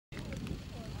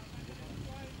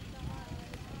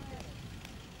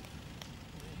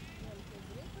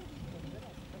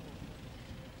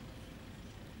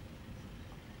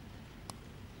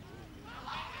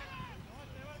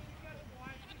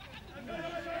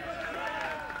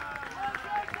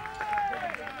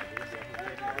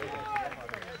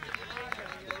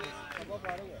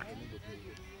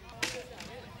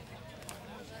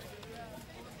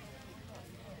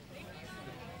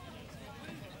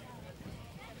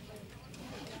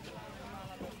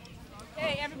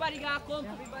Okay, everybody got come.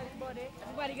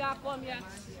 Everybody got come, yeah.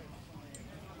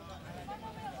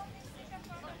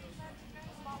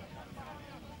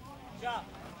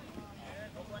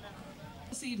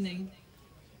 This evening,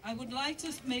 I would like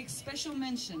to make special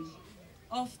mention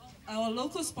of our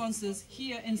local sponsors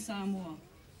here in Samoa.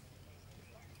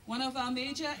 One of our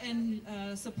major and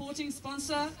supporting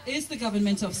sponsor is the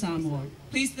government of Samoa.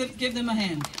 Please give them a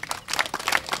hand.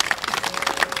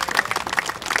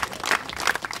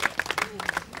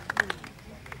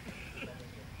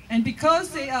 And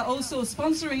because they are also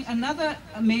sponsoring another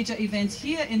major event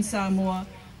here in Samoa,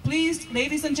 please,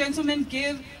 ladies and gentlemen,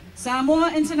 give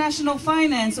Samoa International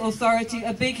Finance Authority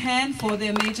a big hand for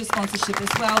their major sponsorship as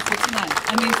well for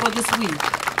for this week.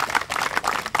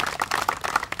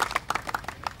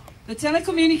 The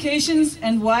telecommunications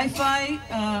and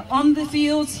Wi-Fi on the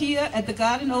fields here at the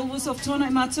Garden Ovals of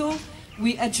Tonaimato,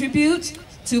 we attribute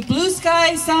to Blue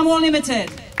Sky Samoa Limited.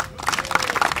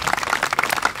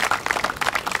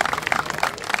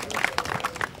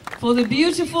 For the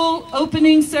beautiful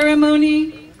opening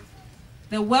ceremony,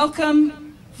 the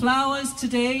welcome flowers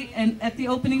today, and at the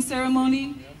opening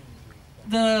ceremony,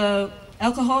 the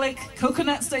alcoholic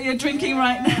coconuts that you're drinking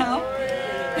right now,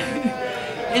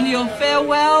 in your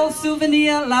farewell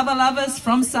souvenir lava lavas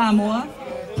from Samoa,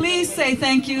 please say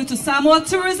thank you to Samoa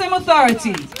Tourism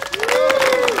Authority.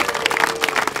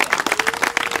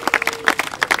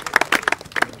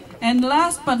 And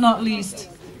last but not least,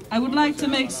 I would like to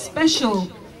make special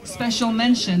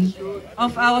mention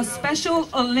of our Special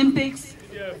Olympics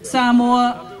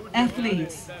Samoa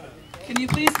athletes. Can you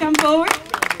please come forward?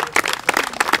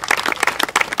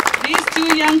 These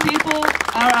two young people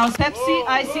are our Pepsi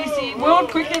ICC World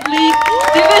Cricket League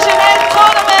Division A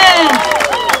tournament.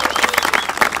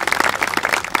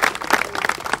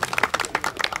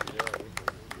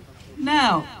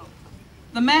 Now,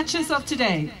 the matches of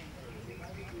today.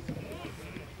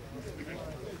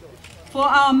 For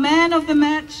our man of the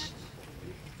match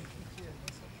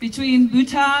between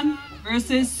Bhutan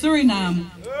versus Suriname.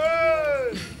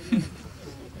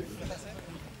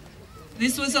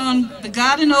 This was on the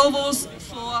Garden Ovals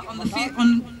on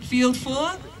field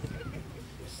 4.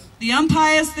 The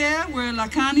umpires there were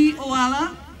Lakani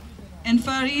Oala and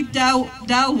Farid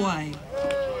Dawai.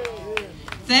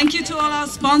 Thank you to all our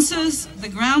sponsors, the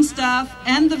ground staff,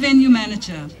 and the venue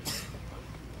manager.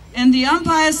 And the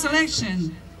umpire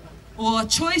selection, or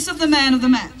choice of the man of the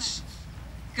match,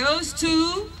 goes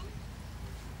to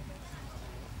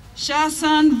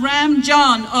Shasan Ram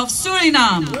John of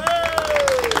Suriname.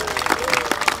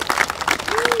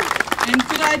 And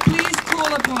could I please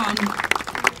call upon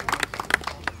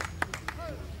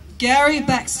Gary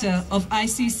Baxter of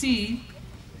ICC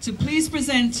to please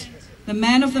present the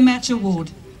Man of the Match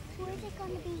Award.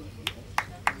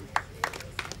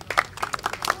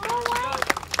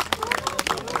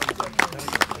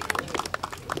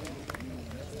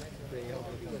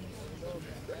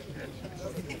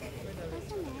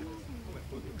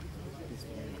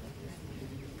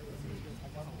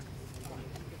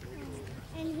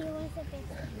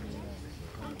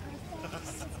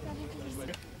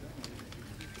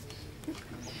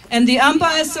 And the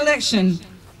umpire selection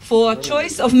for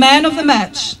choice of man of the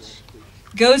match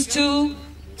goes to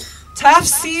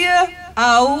Tafsir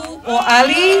Au or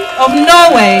Ali of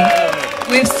Norway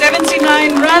with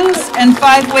 79 runs and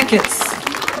 5 wickets.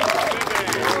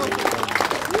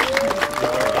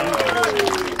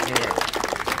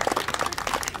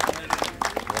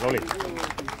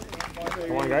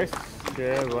 Come on guys,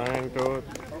 here 1, 2,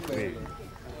 3.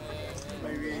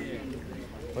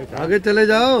 आगे चले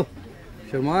जाओ,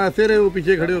 शर्मा ऐसे रहे वो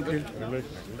पीछे खड़े होके।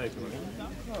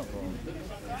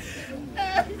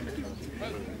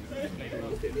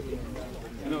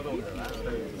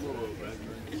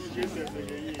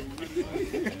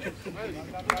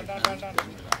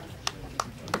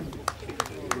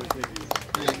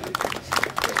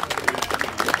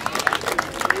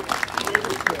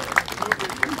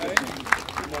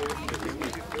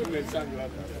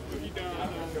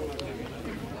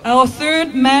 Our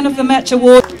third Man of the Match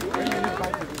Award.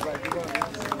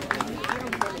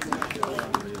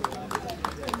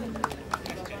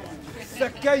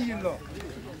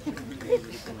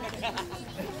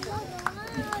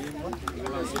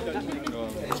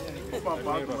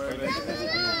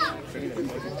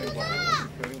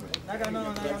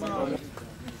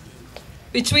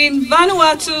 Between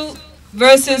Vanuatu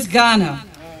versus Ghana.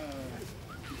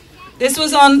 This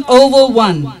was on Oval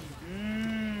 1.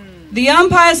 The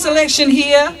umpire selection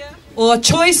here, or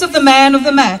choice of the man of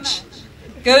the match,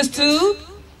 goes to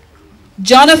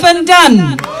Jonathan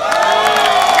Dunn.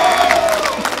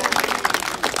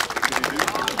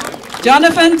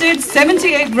 Jonathan did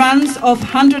 78 runs of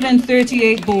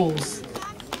 138 balls.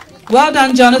 Well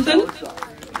done, Jonathan.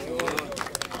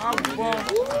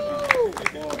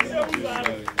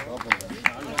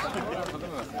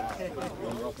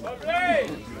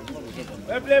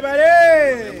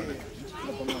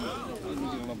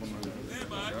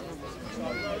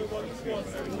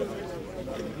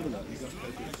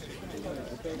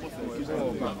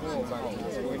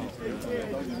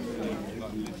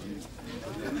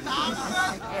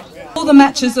 All the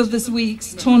matches of this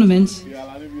week's tournament,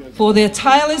 for their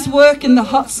tireless work in the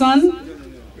hot sun,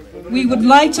 we would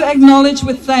like to acknowledge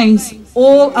with thanks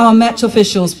all our match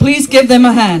officials. Please give them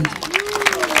a hand.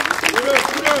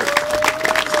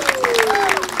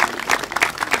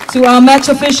 To our match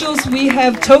officials, we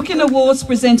have token awards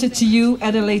presented to you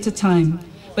at a later time.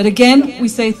 But again, we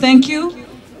say thank you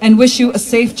and wish you a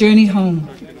safe journey home.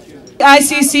 The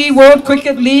ICC World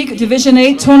Cricket League Division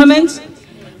 8 tournament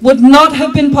would not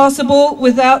have been possible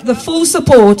without the full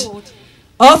support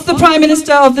of the Prime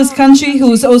Minister of this country,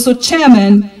 who is also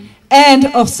chairman, and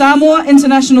of Samoa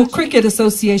International Cricket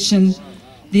Association,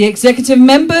 the executive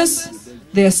members,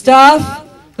 their staff,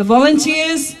 the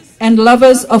volunteers, and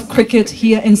lovers of cricket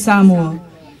here in Samoa.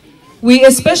 We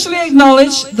especially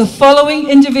acknowledge the following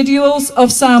individuals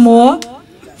of Samoa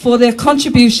for their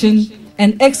contribution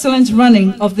and excellent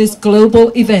running of this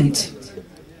global event.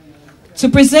 To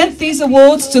present these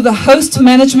awards to the host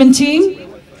management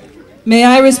team, may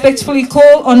I respectfully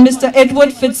call on Mr.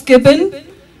 Edward Fitzgibbon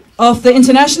of the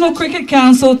International Cricket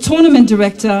Council Tournament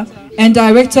Director and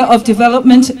Director of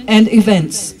Development and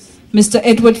Events, Mr.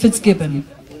 Edward Fitzgibbon.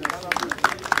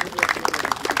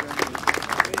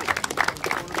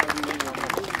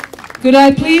 Could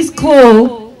I please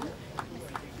call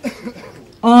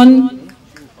on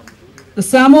the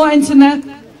Samoa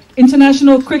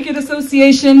International Cricket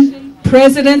Association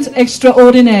President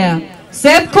Extraordinaire,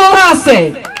 Seb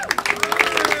Kohase.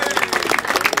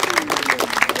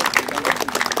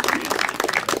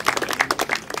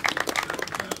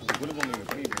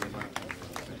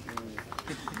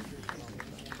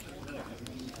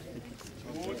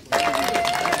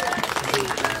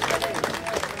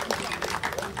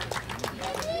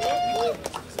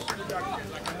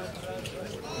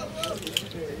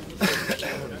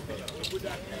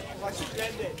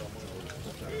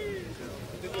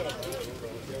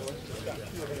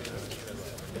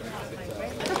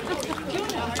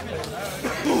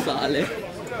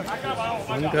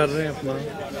 Fun कर रहे हैं अपना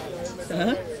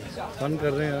fun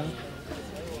कर रहे हैं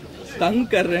तंग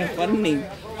कर रहे हैं फन नहीं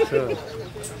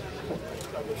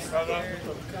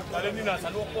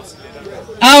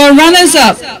Our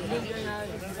runners-up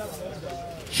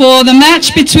for the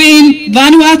match between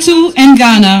Vanuatu and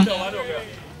Ghana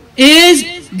is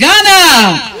Ghana.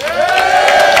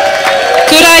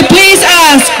 Could I please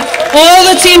ask all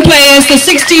the team players, the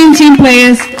 16 team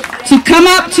players, to come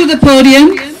up to the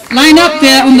podium, line up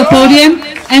there on the podium,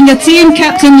 and the team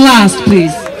captain last,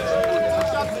 please.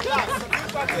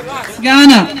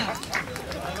 Ghana.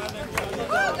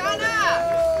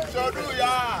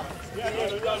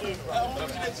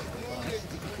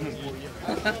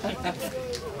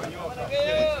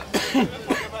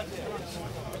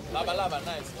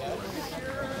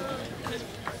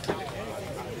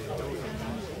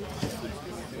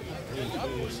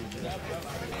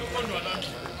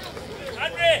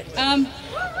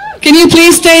 Can you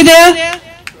please stay there?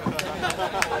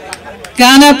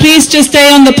 Ghana, please just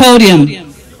stay on the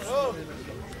podium.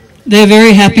 They're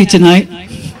very happy tonight.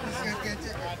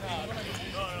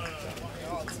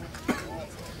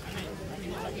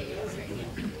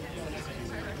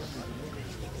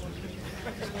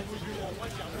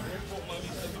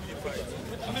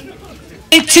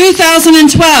 In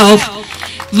 2012,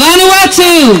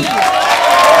 Vanuatu.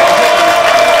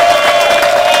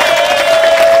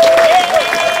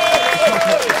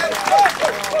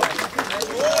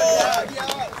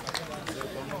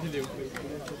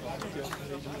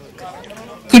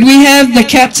 Could we have the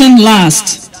captain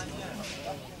last?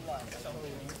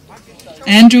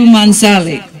 Andrew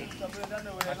Manzali.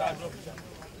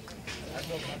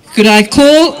 Could I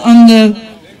call on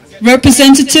the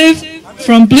representative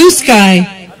from Blue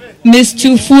Sky, Ms.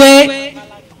 Tufue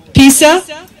Pisa,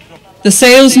 the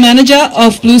sales manager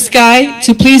of Blue Sky,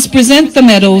 to please present the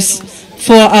medals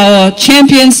for our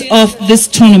champions of this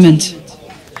tournament.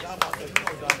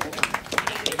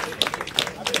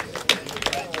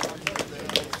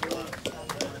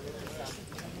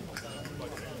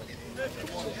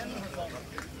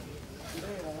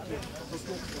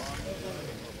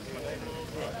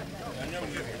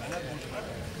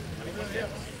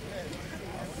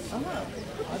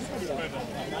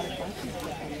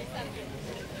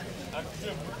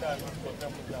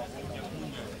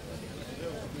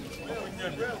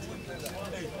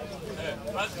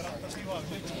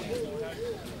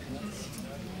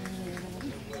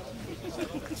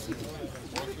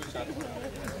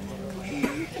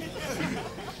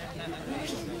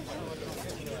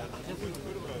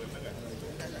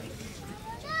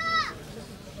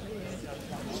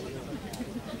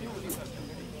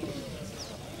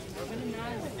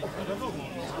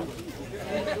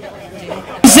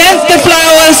 Present the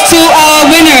flowers to our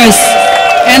winners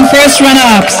and first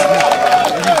runner-ups.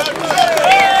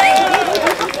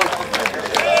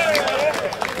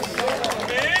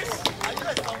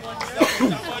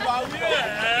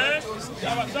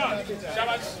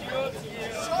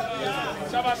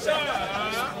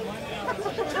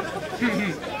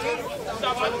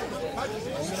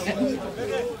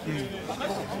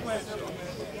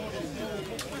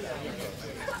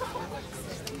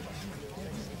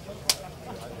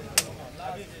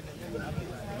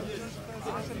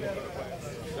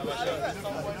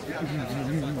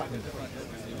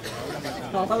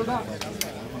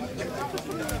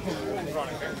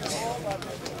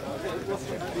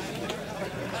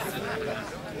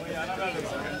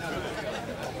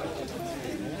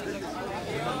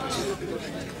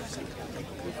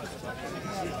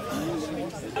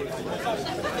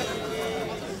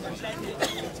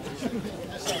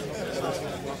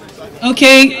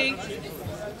 Okay.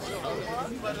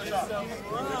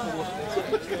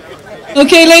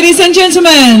 Okay, ladies and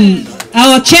gentlemen,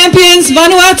 our champions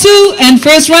Vanuatu and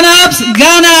first runner-ups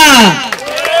Ghana.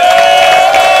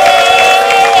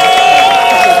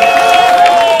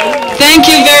 Thank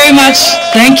you very much.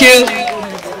 Thank you.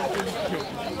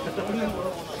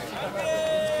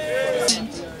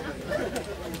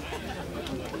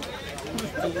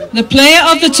 The player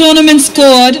of the tournament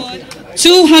scored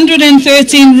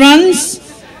 213 runs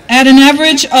at an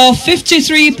average of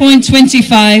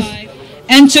 53.25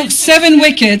 and took 7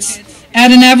 wickets at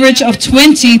an average of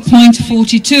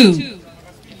 20.42.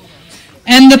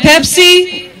 And the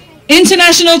Pepsi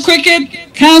International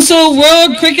Cricket Council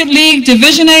World Cricket League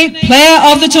Division 8 player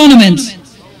of the tournament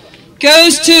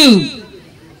goes to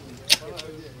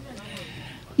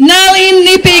Nalin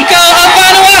Nipiko of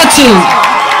Vanuatu.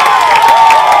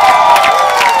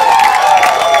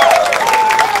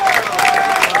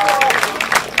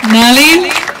 Nalin.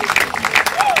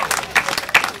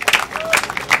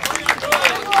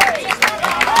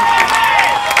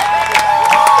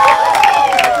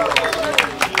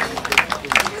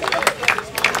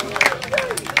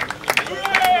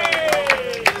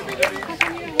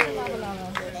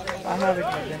 I have it,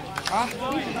 madam.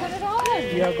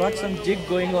 You have got some jig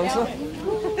going also.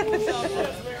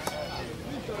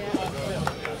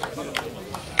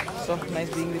 So nice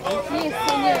being with you. Yes,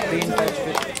 same here. Be in touch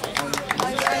with.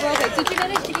 Did you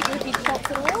manage to get your gift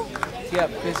box at all? Yeah,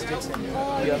 please did send you.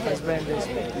 Your husband is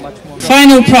much more.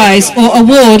 Final prize or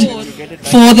award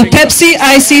for the Pepsi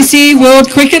ICC World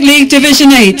Cricket League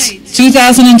Division 8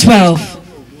 2012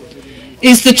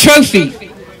 is the trophy.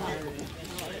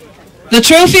 The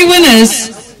trophy winners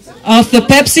of the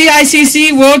Pepsi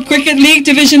ICC World Cricket League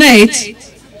Division 8,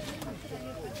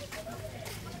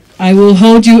 I will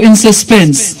hold you in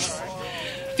suspense.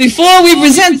 Before we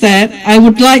present that, I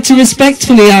would like to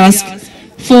respectfully ask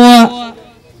for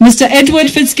Mr. Edward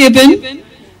Fitzgibbon,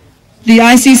 the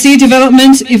ICC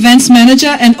Development Events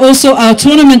Manager and also our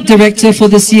Tournament Director for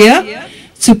this year,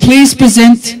 to please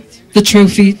present the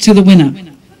trophy to the winner.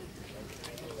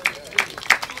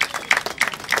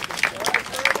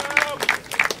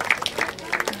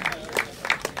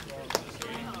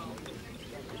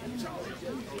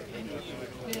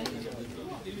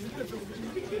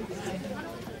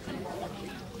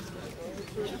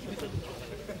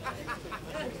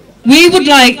 We would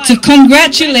like to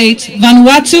congratulate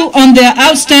Vanuatu on their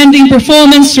outstanding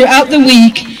performance throughout the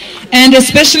week and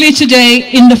especially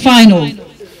today in the final.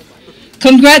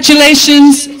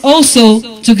 Congratulations also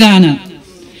to Ghana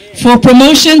for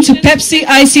promotion to Pepsi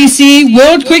ICC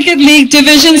World Cricket League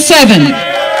Division 7.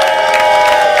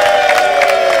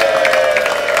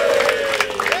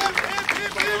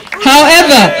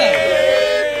 However,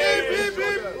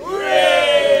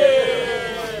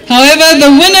 the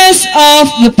winners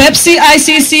of the Pepsi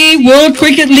ICC World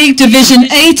Cricket League Division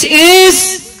 8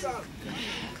 is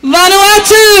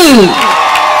Vanuatu.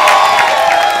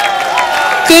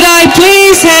 Could I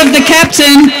please have the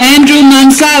captain, Andrew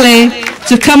Mansale,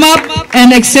 to come up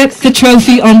and accept the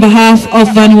trophy on behalf of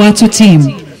Vanuatu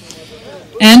team.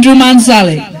 Andrew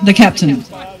Mansale, the captain.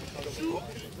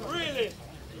 Really?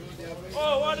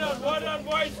 Oh, well done,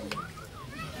 boys.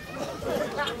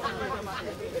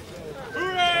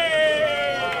 Hooray!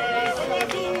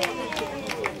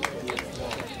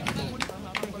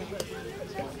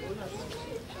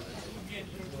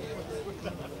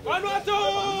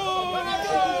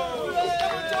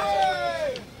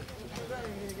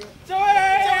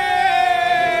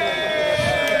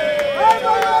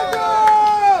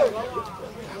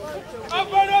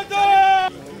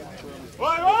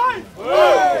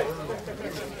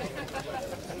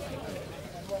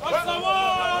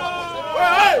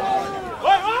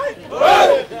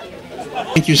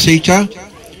 Thank you, Sita.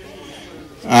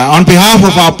 On behalf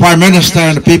of our Prime Minister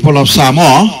and the people of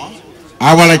Samoa,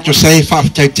 I would like to say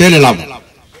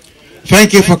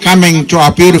thank you for coming to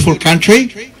our beautiful country.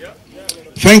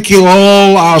 Thank you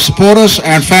all our supporters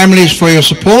and families for your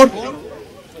support.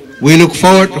 We look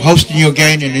forward to hosting you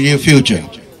again in the near future.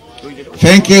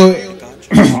 Thank you,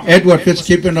 Edward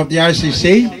Fitzgibbon of the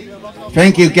ICC.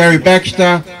 Thank you, Gary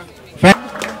Baxter.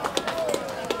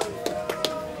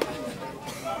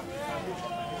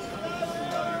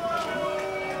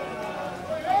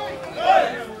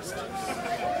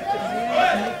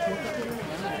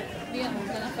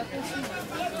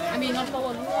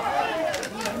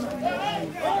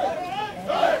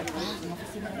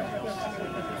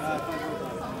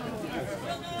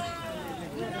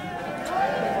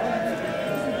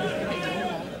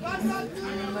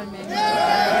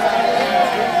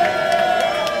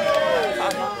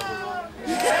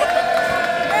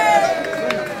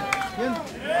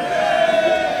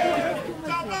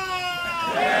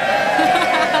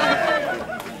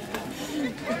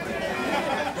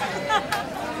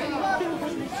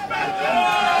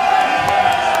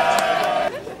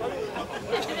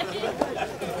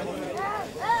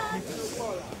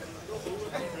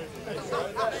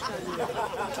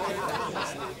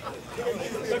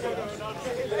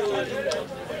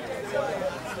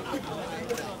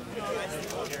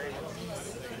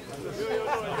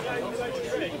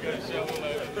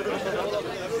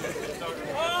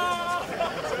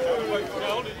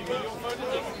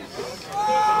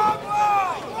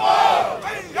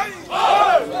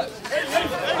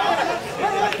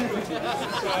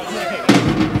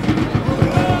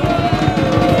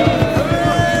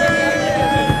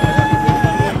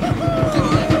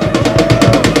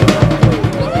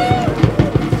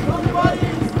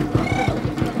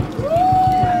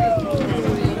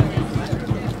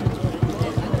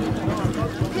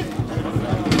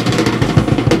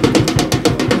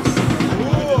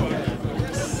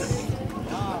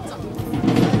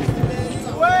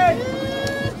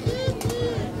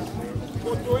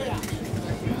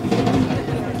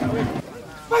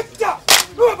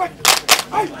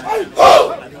 Hey!